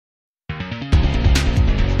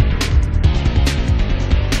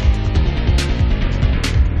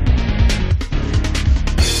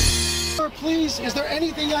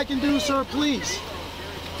I can do, sir, please.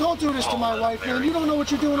 Don't do this to my wife, man. You don't know what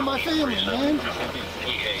you're doing to my family, man.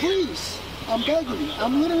 Please. I'm begging you.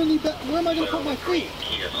 I'm literally where am I going to put my feet?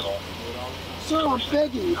 Sir, I'm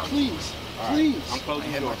begging you, please. Please.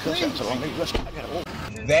 Please.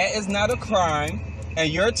 That is not a crime,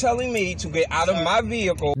 and you're telling me to get out of my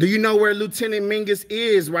vehicle. Do you know where Lieutenant Mingus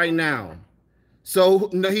is right now? So,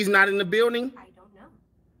 no, he's not in the building? I don't know.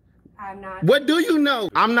 I'm not. What do you know?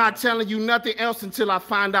 I'm not telling you nothing else until I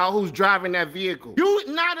find out who's driving that vehicle. You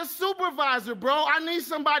not a supervisor, bro. I need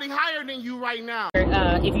somebody higher than you right now.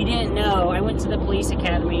 If you didn't know, I went to the police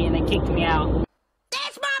academy and they kicked me out.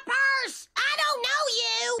 That's my purse! I don't know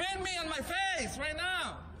you! Spit me on my face right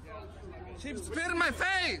now! She spit in my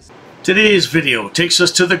face! Today's video takes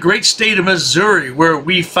us to the great state of Missouri, where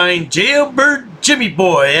we find Jailbird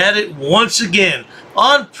JimmyBoy at it once again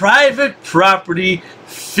on private property,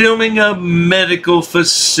 filming a medical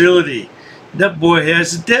facility. That boy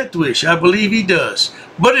has a death wish. I believe he does.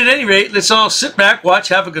 But at any rate, let's all sit back, watch,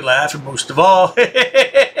 have a good laugh, and most of all,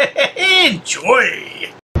 enjoy!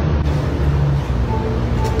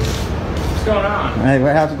 What's going on? Hey,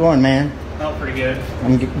 how's it going, man? Oh, pretty good.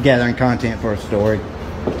 I'm gathering content for a story.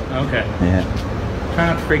 Okay. Yeah. Try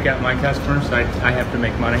not to freak out my customers. I have to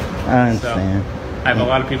make money. I understand. So I have a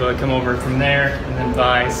lot of people that come over from there and then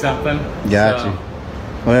buy something. Gotcha.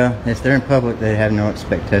 Well, if they're in public, they have no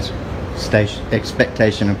expectation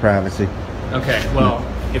of privacy. Okay. Well,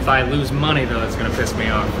 if I lose money, though, it's going to piss me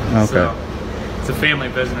off. Okay. So it's a family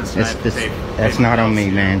business. That's not on me,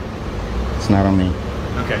 man. It's not on me.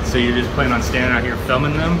 Okay. So you're just planning on standing out here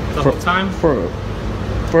filming them the whole time? For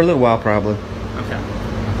a little while, probably. Okay.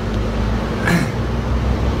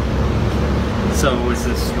 So is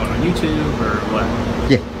this going on YouTube or what?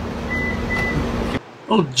 Yeah.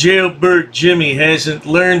 Oh, Jailbird Jimmy hasn't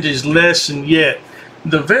learned his lesson yet.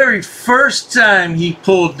 The very first time he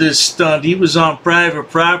pulled this stunt, he was on private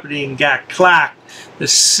property and got clocked. The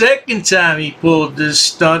second time he pulled this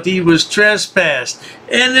stunt, he was trespassed.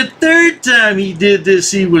 And the third time he did this,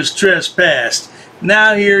 he was trespassed.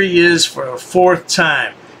 Now here he is for a fourth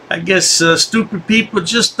time. I guess stupid people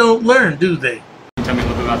just don't learn, do they? Can you tell me a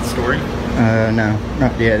little bit about the story? No,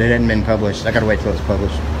 not yet. It hasn't been published. I gotta wait till it's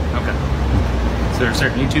published. Okay. Is there a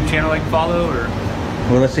certain YouTube channel I can follow, or?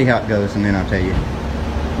 Well, let's see how it goes, and then I'll tell you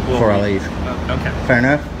before I leave. Okay. Fair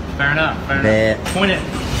enough? Fair enough. Fair enough. Point it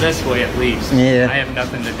this way, at least. Yeah. I have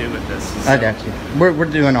nothing to do with this. So. I got you. We're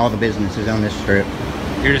doing all the businesses on this strip.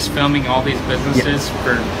 You're just filming all these businesses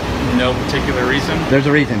for no particular reason? There's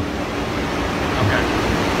a reason. Okay.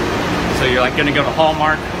 So you're like gonna go to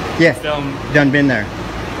Hallmark? Yeah. Film. Done been there.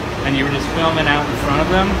 And you were just filming out in front of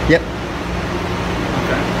them? Yep.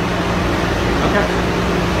 Okay. Okay.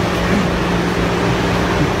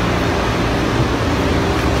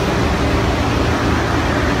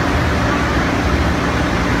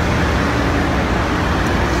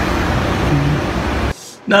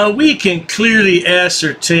 Now we can clearly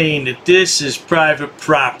ascertain that this is private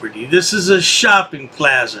property. This is a shopping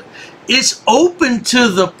plaza. It's open to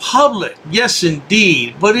the public, yes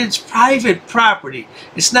indeed, but it's private property.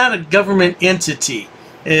 It's not a government entity.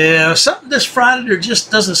 Something this Frauditor just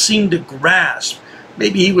doesn't seem to grasp.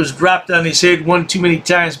 Maybe he was dropped on his head one too many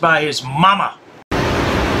times by his mama.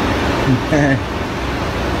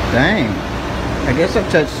 Dang. I guess I've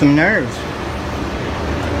touched some nerves.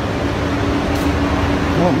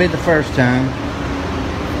 Won't be the first time.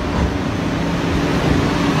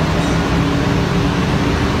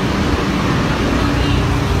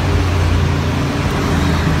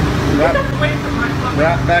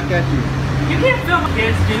 Right back at you. You can't film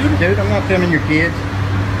kids, dude. Dude, I'm not filming your kids.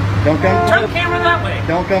 Don't come close. Turn the camera that way.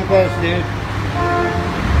 Don't come close, dude.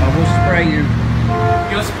 I will spray you.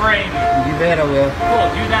 You'll spray me. You bet I will. Cool,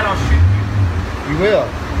 do that, I'll shoot you. You will.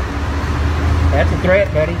 That's a threat,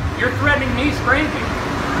 buddy. You're threatening me, spraying me.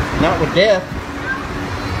 Not with death.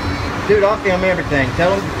 Dude, I'll film everything. Tell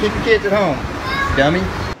them to keep your kids at home, dummy.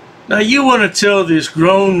 Now you want to tell this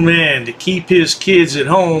grown man to keep his kids at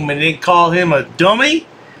home and then call him a dummy?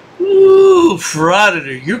 Ooh,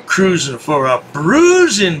 Frauditor, you're cruising for a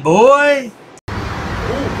bruising, boy. All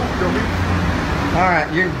right,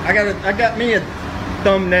 I got me a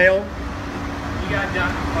thumbnail. You got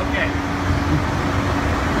done. Okay.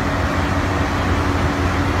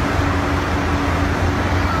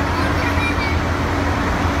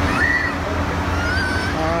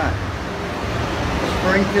 All right.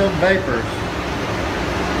 Springfield Vapors.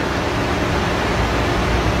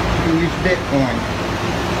 You can use Bitcoin.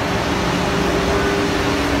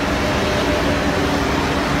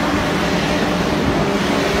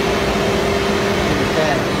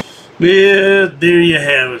 Well, there you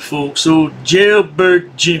have it, folks. Old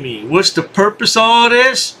Jailbird Jimmy. What's the purpose of all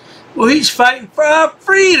this? Well, he's fighting for our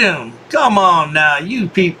freedom. Come on now, you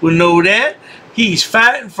people know that. He's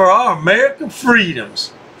fighting for our American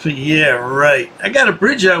freedoms. Yeah, right. I got a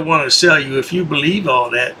bridge I want to sell you if you believe all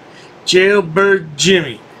that. Jailbird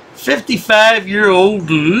Jimmy. 55-year-old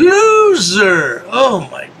loser. Oh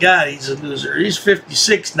my God, he's a loser. He's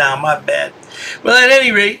 56 now, my bad. Well, at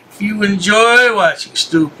any rate, if you enjoy watching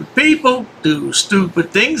stupid people do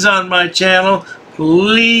stupid things on my channel,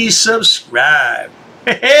 please subscribe.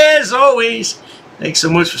 As always, thanks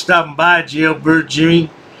so much for stopping by, Jailbird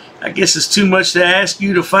Jimmy. I guess it's too much to ask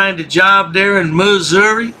you to find a job there in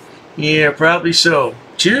Missouri. Yeah, probably so.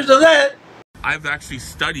 Cheers to that. I've actually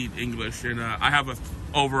studied English, and I have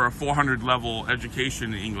over a 400 level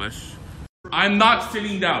education in English. I'm not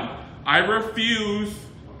sitting down. I refuse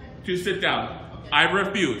to sit down. I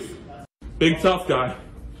refuse. Big tough guy.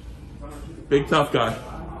 Big tough guy.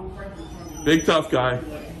 Big tough guy.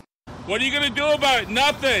 What are you gonna do about it?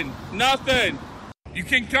 Nothing. Nothing. You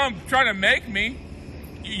can come try to make me.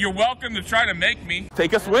 You're welcome to try to make me.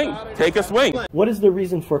 Take a swing. Take a swing. What is the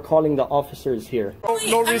reason for calling the officers here?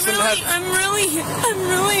 No reason. I'm really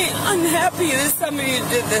unhappy that somebody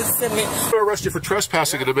did this to me. I'm gonna arrest you for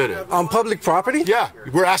trespassing in a minute. On public property? Yeah,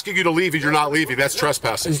 we're asking you to leave and you're not leaving. That's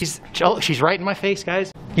trespassing. She's right in my face,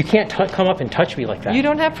 guys. You can't come up and touch me like that. You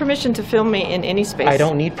don't have permission to film me in any space. I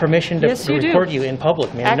don't need permission to record you in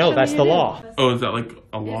public, man. No, that's the law. Oh, is that like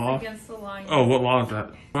a law? It's against the law. Oh, what law is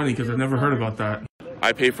that? Funny, because I've never heard about that.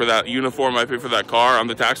 I pay for that uniform, I pay for that car, I'm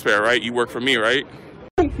the taxpayer, right? You work for me, right?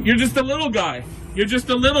 You're just a little guy. You're just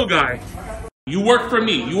a little guy. You work for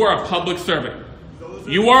me. You are a public servant.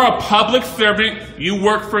 You are a public servant. You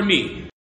work for me.